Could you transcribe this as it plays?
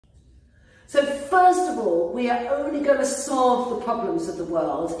So first of all, we are only going to solve the problems of the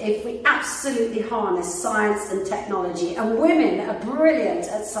world if we absolutely harness science and technology. And women are brilliant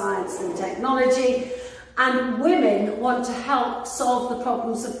at science and technology, and women want to help solve the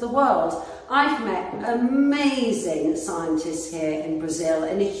problems of the world. I've met amazing scientists here in Brazil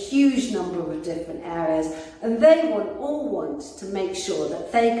in a huge number of different areas, and they all want to make sure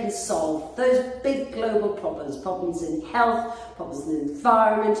that they can solve those big global problems in health, problems in the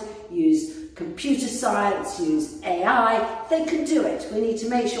environment, use computer science, use AI. They can do it. We need to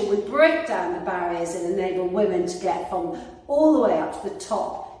make sure we break down the barriers and enable women to get from all the way up to the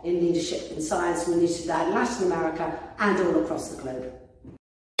top in leadership in science. We need to do that in Latin America and all across the globe.